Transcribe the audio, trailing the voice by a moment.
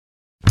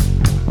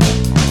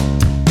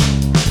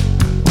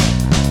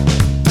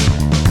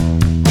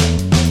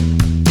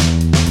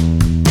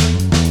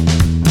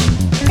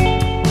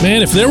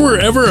Man, if there were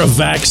ever a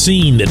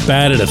vaccine that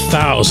batted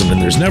 1,000,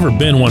 and there's never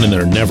been one and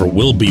there never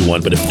will be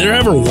one, but if there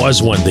ever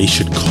was one, they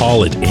should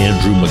call it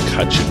Andrew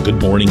McCutchen. Good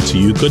morning to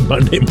you. Good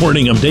Monday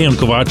morning. I'm Dejan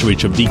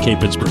Kovacevic of DK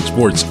Pittsburgh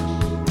Sports.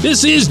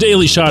 This is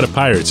Daily Shot of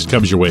Pirates. It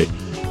comes your way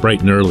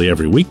bright and early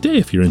every weekday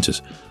if you're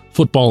into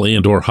football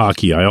and or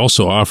hockey. I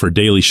also offer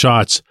daily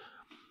shots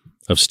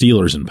of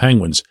Steelers and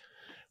Penguins,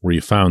 where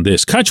you found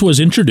this. Kutch was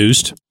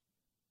introduced.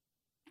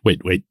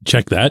 Wait,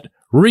 check that.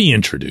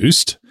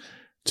 Reintroduced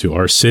to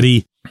our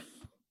city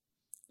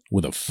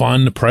with a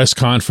fun press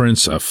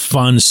conference, a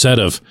fun set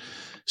of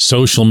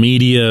social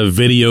media,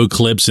 video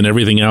clips, and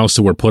everything else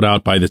that were put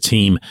out by the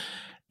team.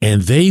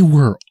 And they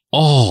were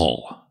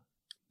all,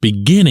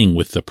 beginning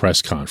with the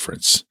press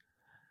conference,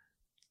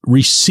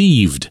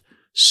 received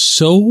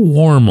so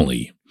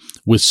warmly,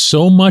 with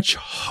so much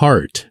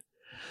heart,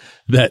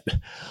 that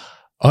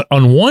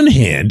on one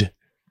hand,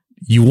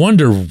 you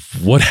wonder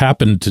what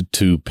happened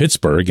to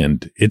Pittsburgh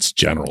and its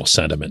general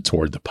sentiment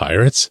toward the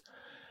Pirates.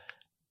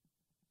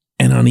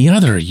 And on the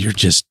other, you're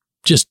just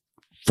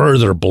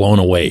further blown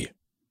away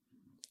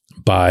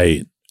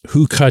by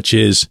who Kutch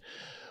is,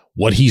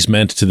 what he's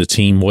meant to the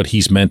team, what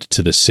he's meant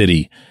to the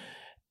city,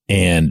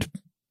 and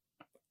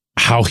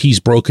how he's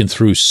broken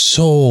through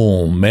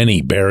so many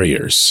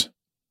barriers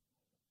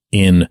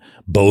in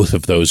both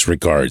of those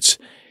regards.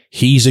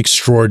 He's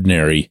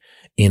extraordinary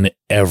in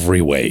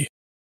every way.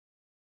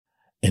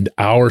 And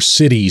our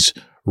city's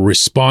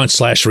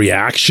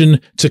response/reaction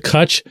to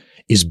Kutch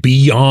is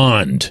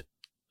beyond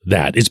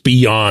that. It's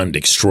beyond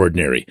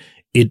extraordinary.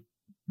 It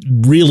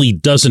really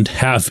doesn't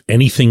have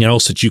anything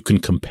else that you can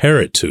compare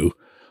it to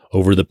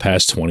over the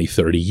past 20,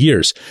 30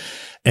 years.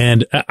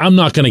 And I'm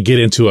not going to get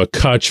into a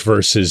Kutch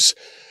versus,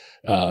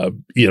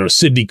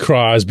 Sidney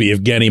Crosby,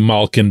 Evgeny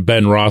Malkin,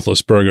 Ben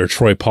Roethlisberger,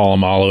 Troy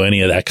Polamalu, any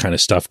of that kind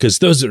of stuff, because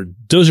those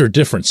are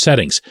different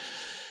settings.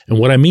 And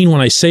what I mean when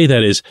I say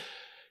that is,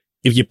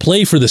 if you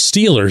play for the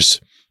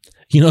Steelers,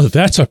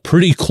 that's a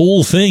pretty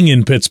cool thing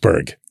in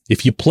Pittsburgh.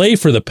 If you play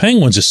for the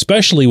Penguins,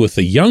 especially with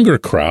the younger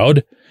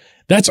crowd,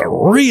 that's a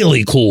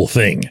really cool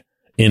thing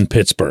in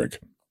Pittsburgh.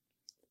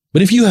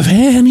 But if you have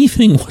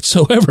anything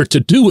whatsoever to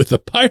do with the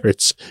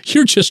Pirates,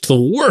 you're just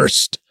the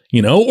worst,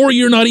 or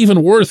you're not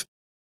even worth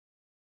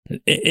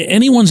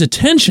anyone's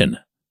attention.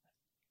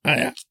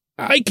 I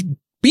could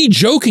be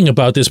joking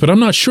about this, but I'm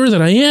not sure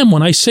that I am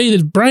when I say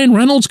that Brian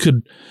Reynolds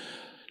could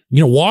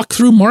walk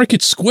through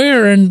Market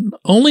Square and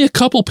only a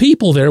couple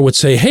people there would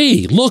say,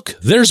 hey, look,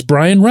 there's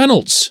Brian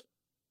Reynolds.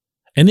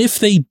 And if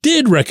they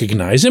did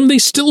recognize him, they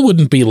still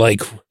wouldn't be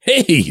like,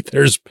 hey,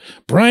 there's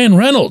Brian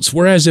Reynolds.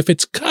 Whereas if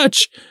it's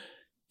Kutch,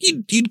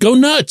 you'd go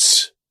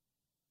nuts,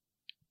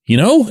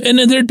 and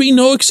then there'd be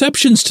no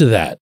exceptions to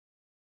that.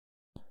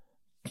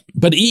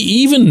 But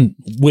even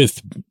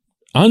with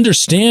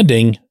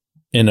understanding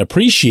and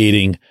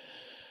appreciating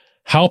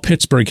how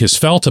Pittsburgh has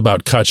felt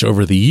about Kutch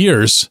over the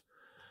years,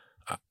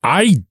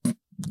 I'm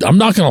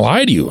not going to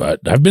lie to you.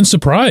 I've been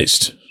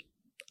surprised.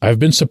 I've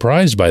been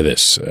surprised by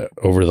this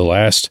over the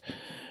last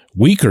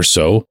week or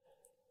so.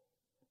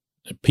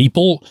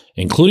 People,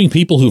 including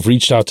people who've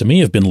reached out to me,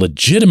 have been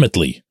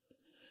legitimately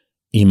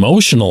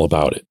emotional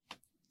about it.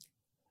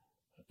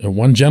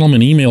 One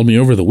gentleman emailed me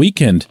over the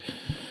weekend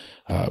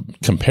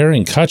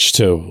comparing Kutch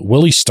to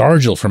Willie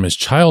Stargell from his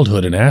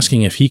childhood and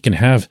asking if he can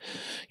have,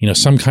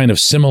 some kind of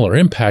similar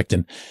impact.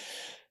 And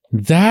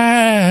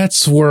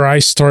that's where I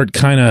start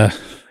kind of,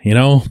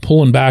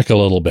 pulling back a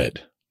little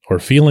bit, or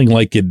feeling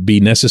like it'd be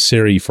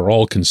necessary for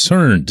all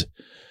concerned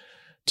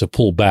to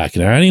pull back.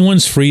 Now,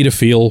 anyone's free to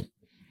feel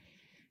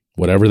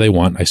whatever they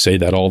want. I say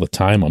that all the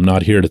time. I'm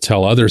not here to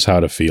tell others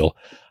how to feel.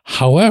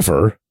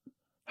 However,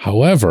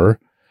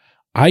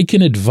 I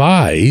can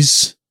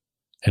advise,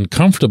 and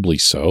comfortably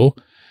so,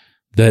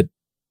 that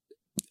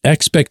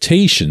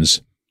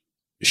expectations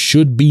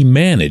should be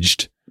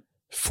managed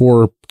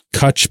for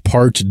Kutch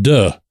Part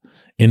 2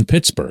 in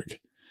Pittsburgh.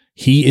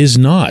 He is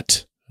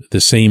not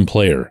the same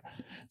player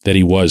that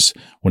he was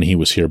when he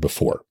was here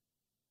before.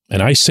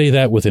 And I say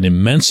that with an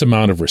immense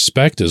amount of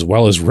respect, as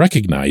well as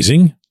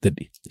recognizing that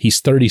he's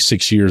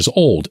 36 years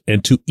old,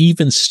 and to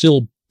even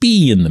still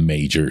be in the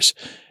majors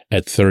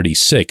at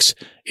 36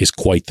 is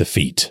quite the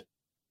feat.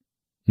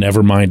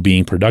 Never mind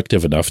being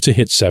productive enough to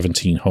hit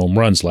 17 home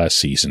runs last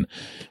season,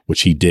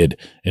 which he did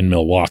in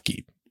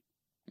Milwaukee.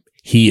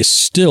 He is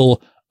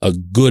still a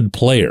good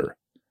player.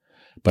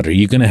 But are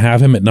you going to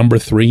have him at number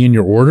 3 in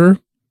your order?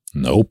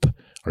 Nope.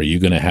 Are you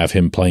going to have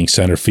him playing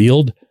center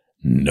field?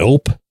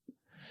 Nope.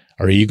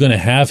 Are you going to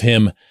have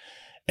him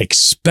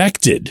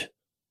expected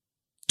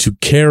to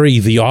carry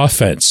the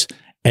offense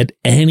at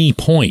any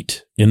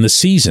point in the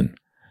season?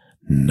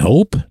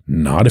 Nope.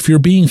 Not if you're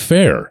being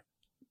fair.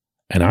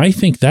 And I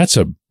think that's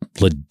a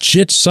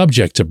legit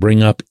subject to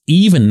bring up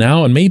even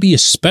now, and maybe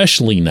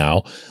especially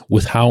now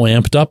with how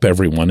amped up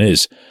everyone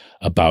is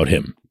about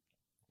him.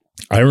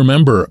 I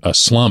remember a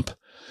slump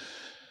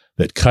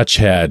that Kutch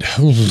had.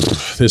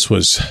 This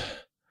was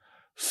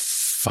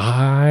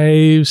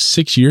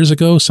 5-6 years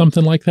ago,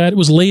 something like that. It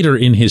was later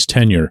in his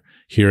tenure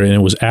here, and it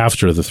was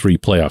after the 3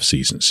 playoff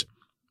seasons.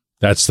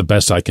 That's the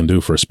best I can do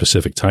for a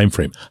specific time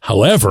frame.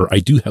 However, I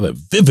do have a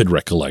vivid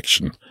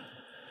recollection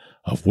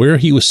of where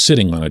he was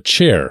sitting on a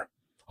chair,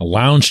 a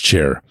lounge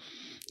chair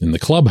in the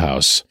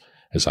clubhouse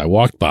as I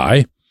walked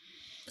by,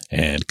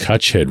 and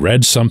Kutch had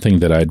read something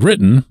that I'd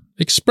written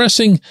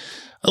expressing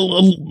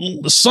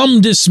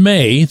some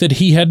dismay that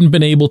he hadn't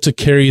been able to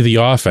carry the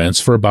offense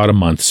for about a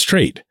month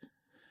straight.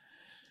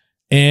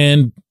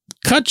 And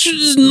Kutch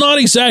is not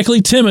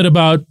exactly timid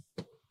about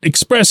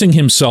expressing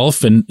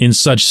himself in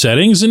such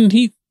settings, and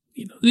he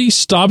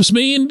stops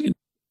me, and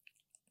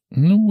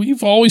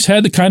we've always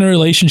had the kind of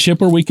relationship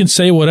where we can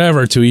say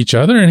whatever to each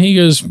other. And he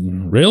goes,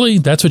 "Really?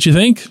 That's what you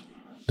think?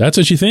 That's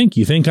what you think?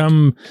 You think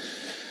I'm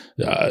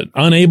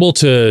unable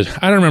to?"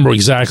 I don't remember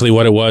exactly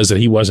what it was, that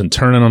he wasn't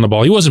turning on the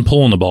ball. He wasn't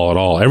pulling the ball at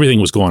all. Everything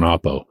was going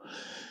oppo.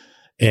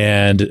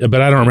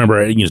 But I don't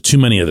remember, too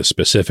many of the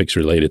specifics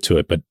related to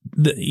it. But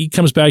he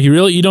comes back.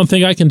 You don't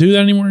think I can do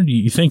that anymore? Do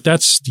you think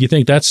that's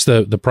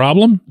the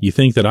problem? You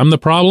think that I'm the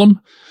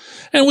problem?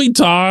 And we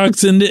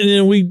talked, and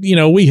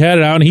we had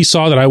it out, and he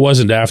saw that I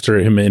wasn't after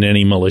him in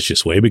any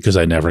malicious way, because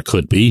I never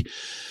could be.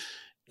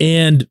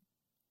 And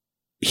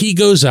he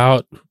goes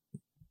out.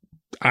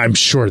 I'm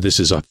sure this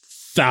is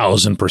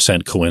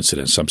 1,000%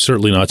 coincidence. I'm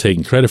certainly not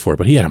taking credit for it,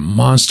 but he had a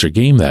monster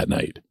game that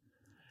night.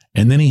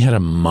 And then he had a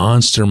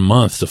monster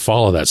month to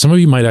follow that. Some of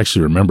you might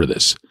actually remember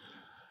this.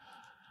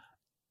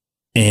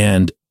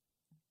 And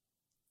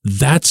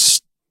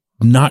that's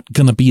not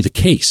going to be the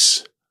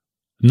case.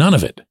 None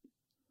of it.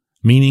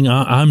 Meaning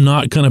I'm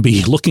not going to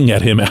be looking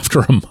at him after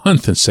a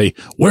month and say,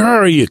 "Where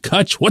are you,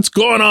 Kutch? What's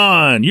going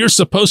on? You're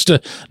supposed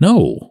to..."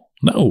 No.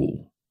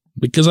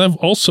 Because I've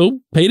also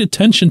paid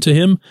attention to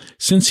him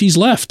since he's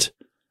left.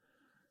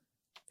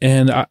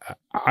 And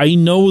I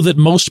know that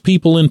most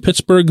people in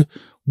Pittsburgh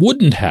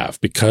wouldn't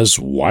have, because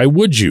why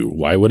would you?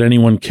 Why would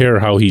anyone care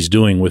how he's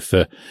doing with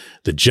the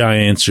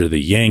Giants or the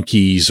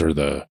Yankees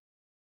or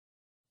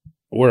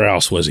where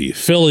else was he?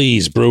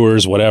 Phillies,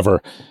 Brewers,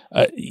 whatever.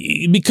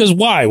 Because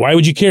why? Why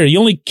would you care? You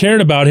only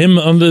cared about him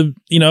on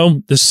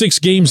the 6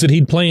 games that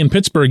he'd play in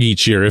Pittsburgh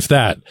each year, if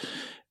that.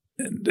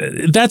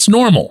 That's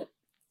normal.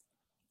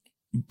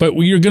 But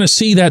you're going to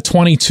see that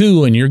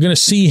 22, and you're going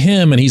to see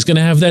him, and he's going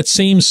to have that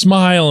same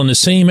smile and the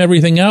same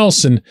everything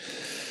else. And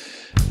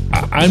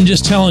I'm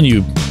just telling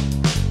you,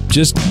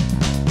 just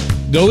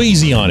go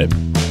easy on it.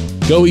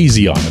 Go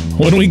easy on it.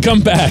 When we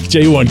come back,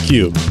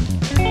 J1Q.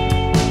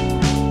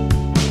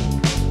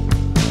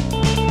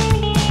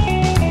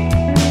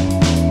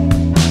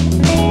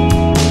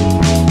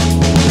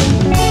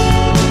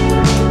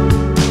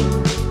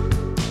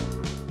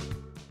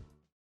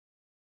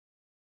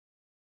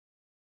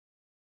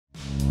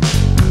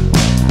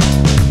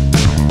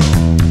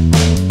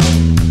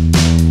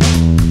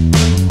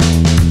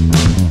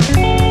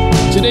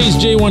 Today's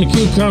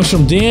J1Q comes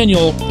from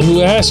Daniel,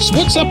 who asks,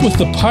 "What's up with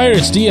the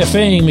Pirates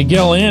DFAing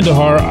Miguel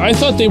Andujar? I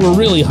thought they were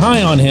really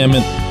high on him,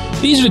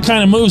 and these are the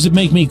kind of moves that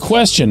make me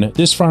question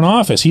this front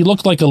office. He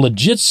looked like a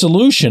legit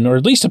solution, or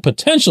at least a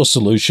potential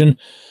solution,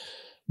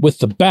 with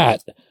the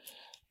bat."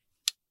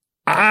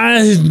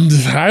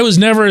 I was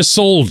never as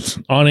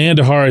sold on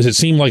Andujar as it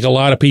seemed like a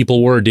lot of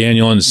people were,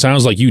 Daniel, and it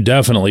sounds like you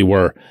definitely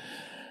were.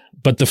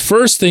 But the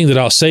first thing that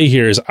I'll say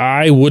here is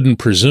I wouldn't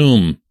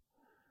presume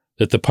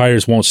that the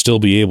Pirates won't still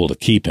be able to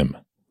keep him.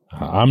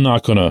 I'm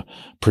not going to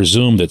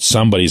presume that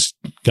somebody's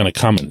going to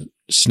come and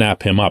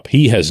snap him up.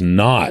 He has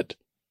not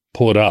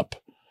put up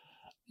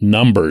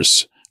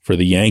numbers for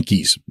the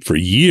Yankees for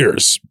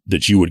years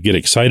that you would get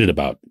excited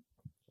about.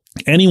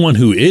 Anyone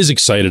who is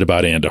excited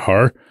about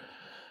Andujar,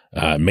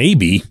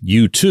 maybe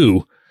you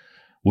too,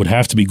 would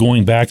have to be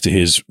going back to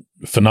his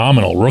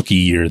phenomenal rookie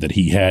year that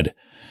he had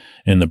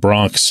in the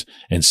Bronx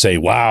and say,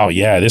 "Wow,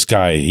 yeah, this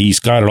guy, he's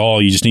got it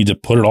all. You just need to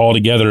put it all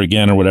together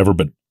again," or whatever.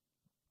 But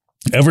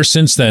ever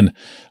since then,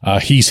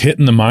 he's hit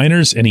in the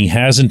minors and he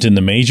hasn't in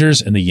the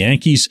majors. And the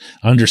Yankees,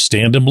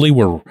 understandably,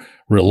 were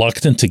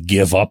reluctant to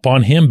give up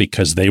on him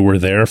because they were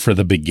there for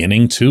the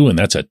beginning too. And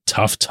that's a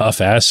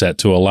tough asset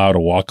to allow to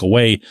walk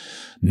away,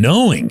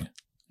 knowing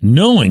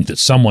that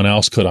someone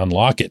else could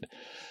unlock it.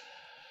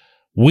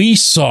 We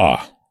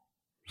saw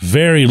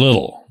very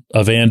little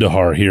of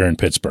Andujar here in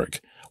Pittsburgh.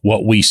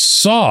 What we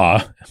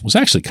saw was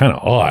actually kind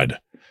of odd.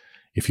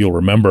 If you'll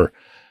remember,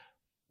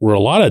 were a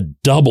lot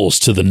of doubles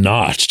to the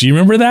notch. Do you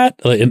remember that?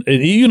 And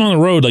even on the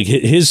road, like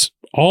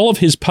all of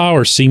his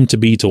power seemed to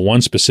be to one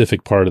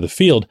specific part of the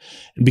field.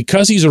 And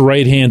because he's a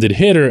right-handed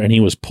hitter and he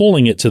was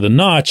pulling it to the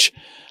notch,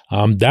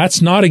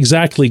 that's not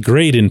exactly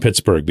great in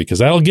Pittsburgh, because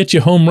that'll get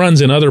you home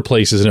runs in other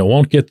places and it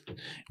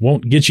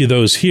won't get you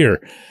those here.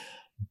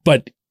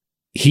 But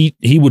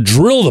he would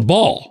drill the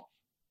ball.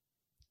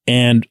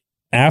 And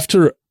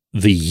after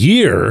the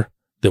year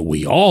that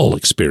we all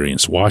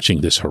experienced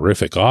watching this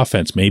horrific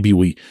offense, maybe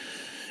we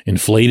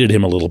inflated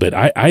him a little bit.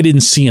 I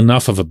didn't see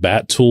enough of a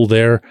bat tool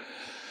there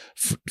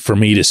for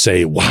me to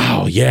say,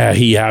 wow, yeah,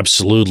 he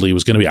absolutely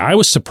was going to be. I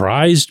was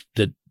surprised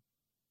that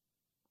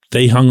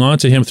they hung on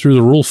to him through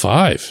the Rule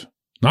 5.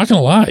 Not going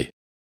to lie.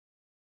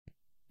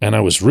 And I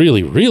was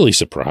really, really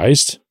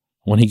surprised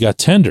when he got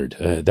tendered.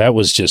 That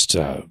was just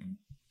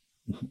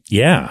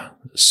Yeah.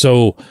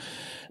 So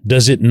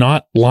does it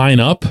not line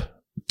up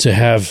to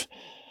have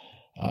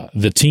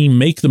the team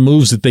make the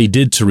moves that they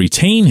did to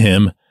retain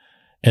him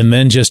and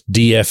then just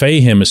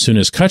DFA him as soon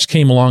as Kutch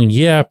came along?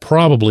 Yeah,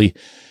 probably.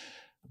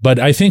 But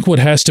I think what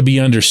has to be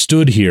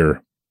understood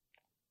here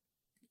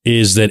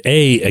is that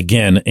A,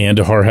 again,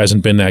 Andujar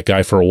hasn't been that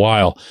guy for a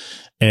while,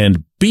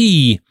 and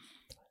B,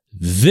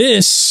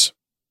 this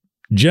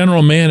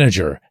general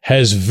manager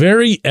has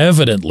very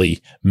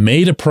evidently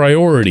made a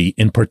priority,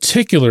 in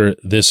particular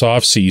this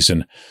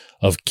offseason,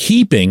 of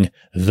keeping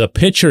the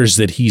pitchers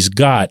that he's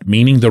got,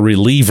 meaning the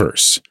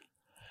relievers.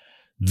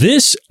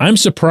 This, I'm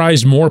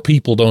surprised more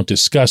people don't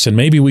discuss, and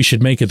maybe we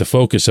should make it the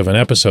focus of an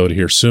episode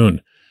here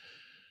soon.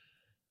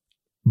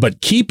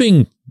 But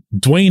keeping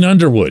Dwayne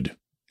Underwood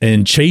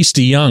and Chase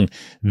DeYoung,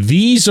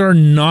 these are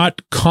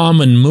not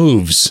common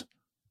moves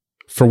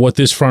for what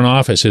this front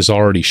office has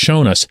already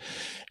shown us.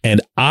 And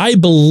I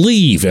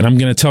believe, and I'm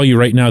going to tell you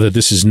right now that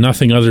this is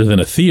nothing other than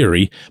a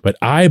theory, but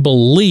I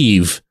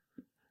believe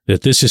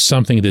that this is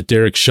something that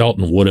Derek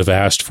Shelton would have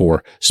asked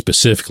for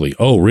specifically.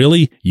 Oh,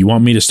 really? You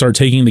want me to start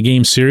taking the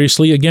game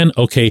seriously again?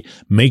 Okay,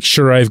 make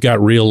sure I've got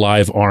real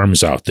live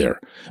arms out there.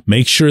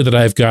 Make sure that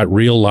I've got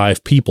real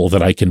live people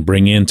that I can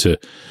bring into,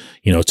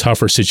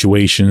 tougher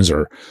situations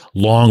or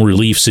long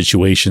relief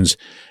situations.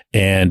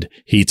 And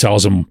he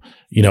tells him,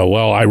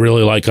 well, I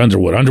really like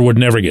Underwood. Underwood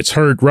never gets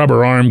hurt.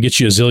 Rubber arm gets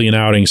you a zillion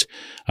outings.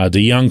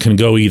 DeYoung can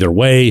go either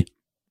way,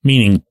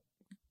 meaning,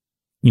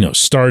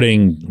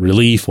 starting,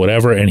 relief,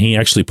 whatever. And he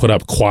actually put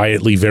up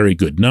quietly very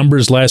good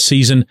numbers last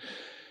season.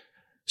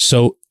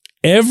 So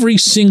every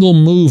single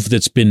move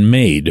that's been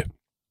made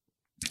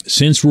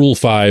since Rule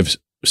 5,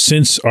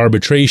 since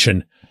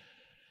arbitration,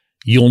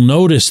 you'll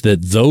notice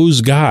that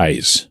those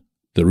guys,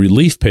 the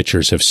relief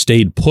pitchers, have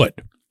stayed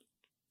put.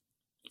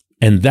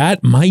 And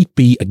that might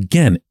be,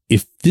 again,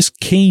 if this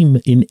came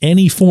in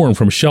any form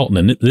from Shelton,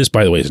 and this,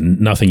 by the way, is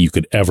nothing you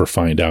could ever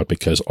find out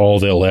because all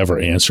they'll ever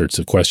answer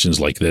to questions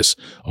like this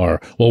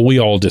are, well, we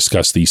all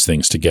discuss these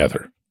things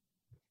together.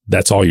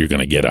 That's all you're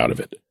going to get out of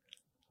it.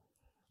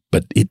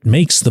 But it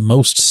makes the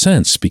most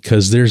sense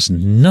because there's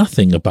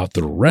nothing about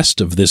the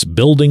rest of this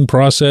building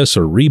process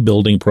or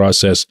rebuilding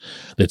process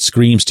that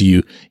screams to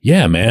you,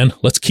 yeah, man,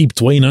 let's keep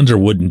Dwayne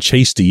Underwood and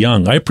Chase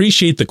DeYoung. I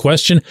appreciate the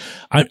question.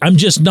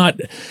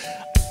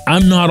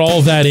 I'm not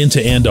all that into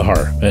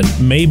Andujar,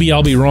 and maybe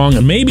I'll be wrong,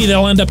 and maybe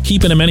they'll end up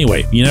keeping him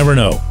anyway. You never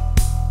know.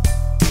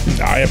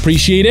 I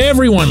appreciate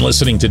everyone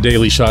listening to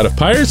Daily Shot of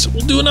Pirates.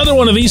 We'll do another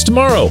one of these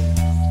tomorrow.